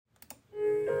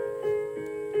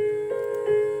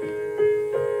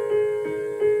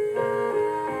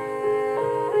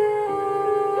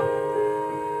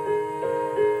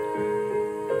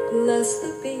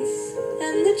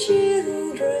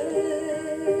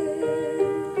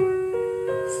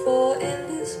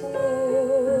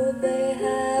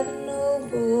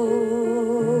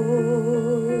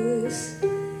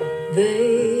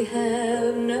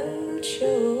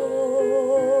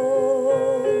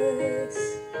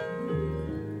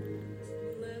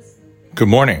Good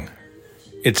morning.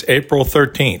 It's April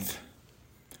 13th.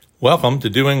 Welcome to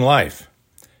Doing Life,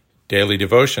 daily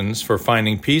devotions for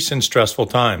finding peace in stressful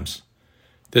times.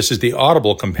 This is the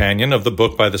audible companion of the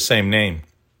book by the same name.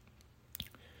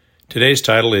 Today's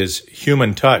title is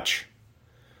Human Touch.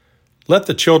 Let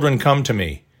the children come to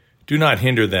me. Do not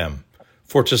hinder them,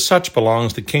 for to such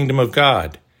belongs the kingdom of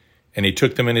God. And he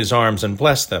took them in his arms and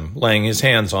blessed them, laying his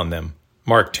hands on them.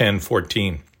 Mark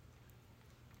 10:14.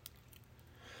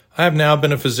 I have now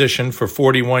been a physician for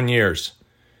 41 years.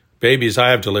 Babies I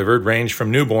have delivered range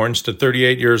from newborns to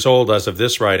 38 years old as of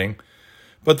this writing,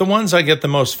 but the ones I get the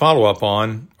most follow-up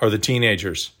on are the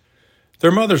teenagers.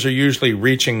 Their mothers are usually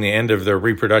reaching the end of their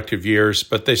reproductive years,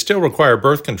 but they still require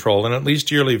birth control and at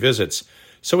least yearly visits,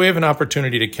 so we have an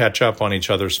opportunity to catch up on each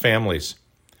other's families.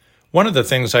 One of the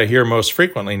things I hear most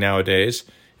frequently nowadays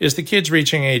is the kids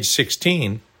reaching age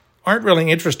 16 aren't really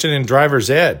interested in driver's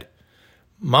ed.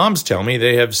 Moms tell me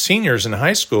they have seniors in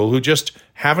high school who just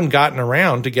haven't gotten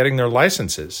around to getting their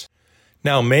licenses.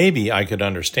 Now, maybe I could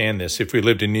understand this if we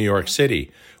lived in New York City,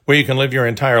 where you can live your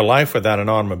entire life without an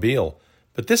automobile.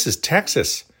 But this is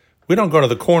Texas. We don't go to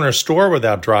the corner store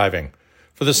without driving,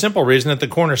 for the simple reason that the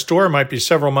corner store might be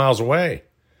several miles away.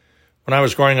 When I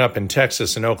was growing up in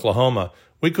Texas and Oklahoma,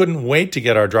 we couldn't wait to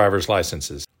get our driver's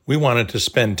licenses. We wanted to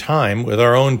spend time with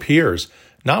our own peers,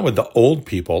 not with the old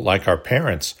people like our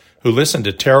parents, who listened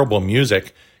to terrible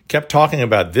music, kept talking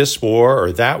about this war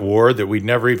or that war that we'd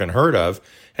never even heard of,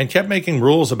 and kept making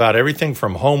rules about everything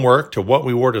from homework to what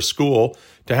we wore to school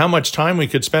to how much time we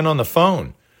could spend on the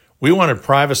phone. We wanted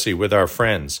privacy with our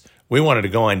friends. We wanted to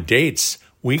go on dates.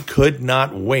 We could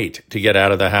not wait to get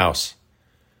out of the house.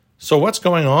 So what's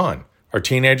going on? Are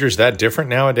teenagers that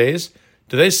different nowadays?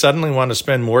 Do they suddenly want to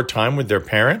spend more time with their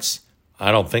parents?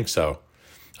 I don't think so.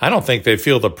 I don't think they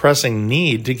feel the pressing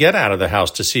need to get out of the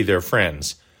house to see their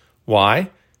friends.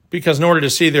 Why? Because in order to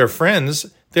see their friends,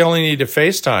 they only need to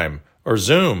FaceTime or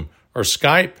Zoom or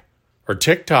Skype or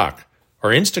TikTok or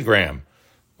Instagram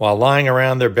while lying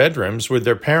around their bedrooms with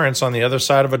their parents on the other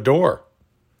side of a door.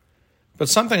 But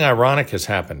something ironic has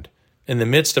happened. In the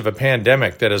midst of a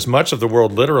pandemic that has much of the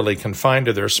world literally confined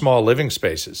to their small living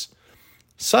spaces,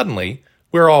 suddenly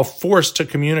we're all forced to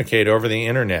communicate over the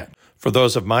internet. For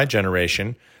those of my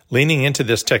generation, leaning into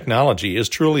this technology is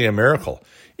truly a miracle,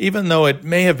 even though it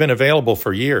may have been available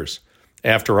for years.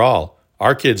 After all,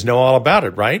 our kids know all about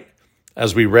it, right?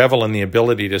 As we revel in the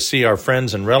ability to see our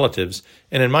friends and relatives,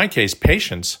 and in my case,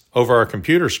 patients, over our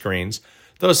computer screens,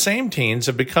 those same teens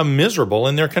have become miserable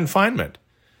in their confinement.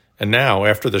 And now,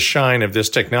 after the shine of this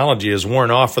technology has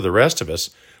worn off for the rest of us,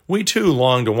 we too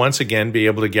long to once again be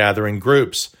able to gather in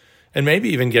groups, and maybe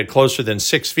even get closer than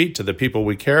 6 feet to the people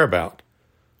we care about.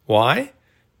 Why?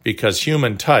 Because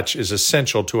human touch is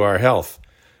essential to our health.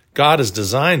 God has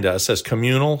designed us as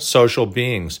communal, social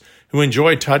beings who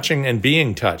enjoy touching and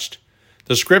being touched.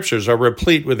 The scriptures are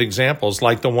replete with examples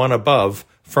like the one above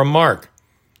from Mark.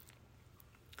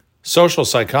 Social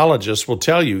psychologists will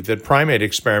tell you that primate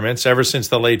experiments ever since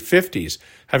the late 50s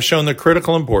have shown the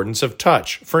critical importance of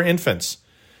touch for infants.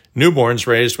 Newborns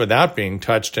raised without being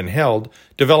touched and held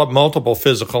develop multiple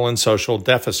physical and social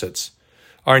deficits.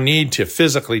 Our need to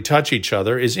physically touch each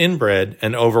other is inbred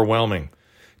and overwhelming.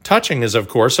 Touching is, of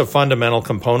course, a fundamental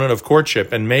component of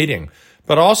courtship and mating,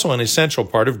 but also an essential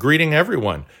part of greeting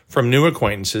everyone, from new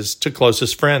acquaintances to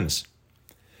closest friends.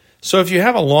 So if you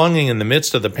have a longing in the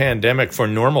midst of the pandemic for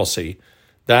normalcy,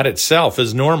 that itself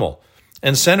is normal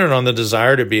and centered on the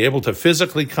desire to be able to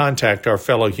physically contact our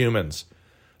fellow humans.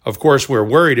 Of course, we're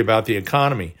worried about the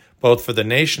economy, both for the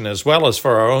nation as well as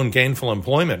for our own gainful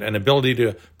employment and ability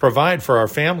to provide for our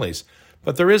families.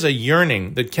 But there is a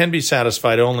yearning that can be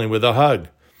satisfied only with a hug.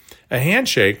 A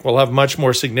handshake will have much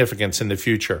more significance in the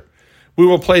future. We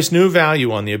will place new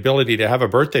value on the ability to have a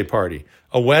birthday party,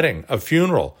 a wedding, a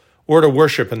funeral, or to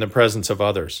worship in the presence of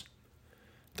others.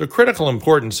 The critical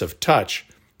importance of touch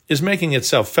is making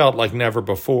itself felt like never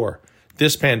before.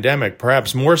 This pandemic,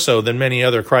 perhaps more so than many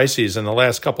other crises in the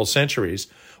last couple centuries,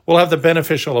 will have the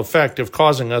beneficial effect of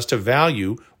causing us to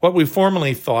value what we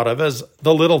formerly thought of as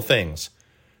the little things.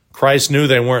 Christ knew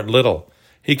they weren't little.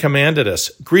 He commanded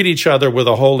us, greet each other with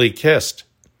a holy kiss.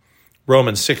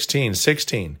 Romans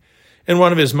 16:16. In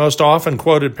one of his most often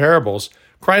quoted parables,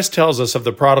 Christ tells us of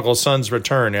the prodigal son's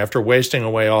return after wasting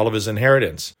away all of his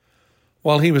inheritance.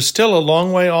 While he was still a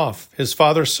long way off, his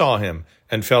father saw him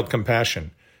and felt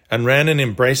compassion, and ran and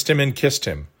embraced him and kissed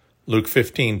him. Luke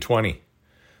 15:20.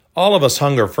 All of us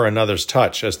hunger for another's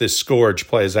touch as this scourge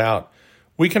plays out.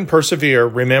 We can persevere,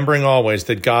 remembering always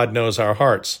that God knows our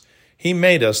hearts. He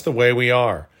made us the way we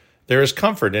are. There is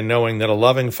comfort in knowing that a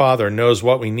loving Father knows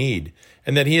what we need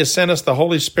and that He has sent us the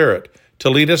Holy Spirit to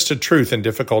lead us to truth in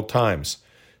difficult times.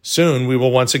 Soon we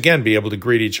will once again be able to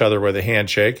greet each other with a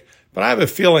handshake, but I have a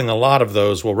feeling a lot of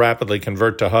those will rapidly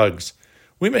convert to hugs.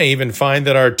 We may even find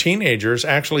that our teenagers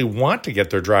actually want to get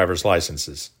their driver's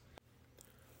licenses.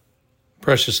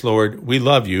 Precious Lord, we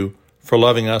love You for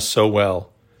loving us so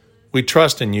well. We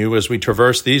trust in You as we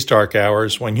traverse these dark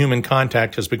hours when human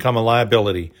contact has become a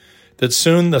liability, that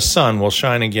soon the sun will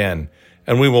shine again,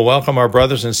 and we will welcome our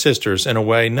brothers and sisters in a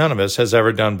way none of us has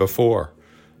ever done before.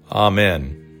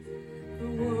 Amen.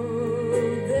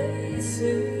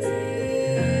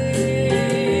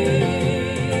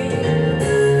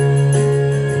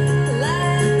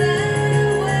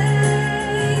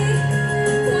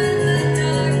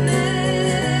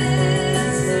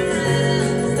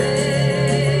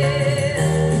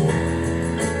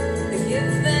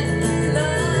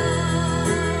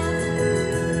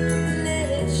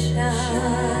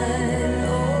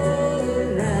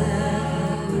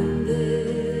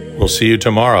 We'll see you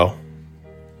tomorrow.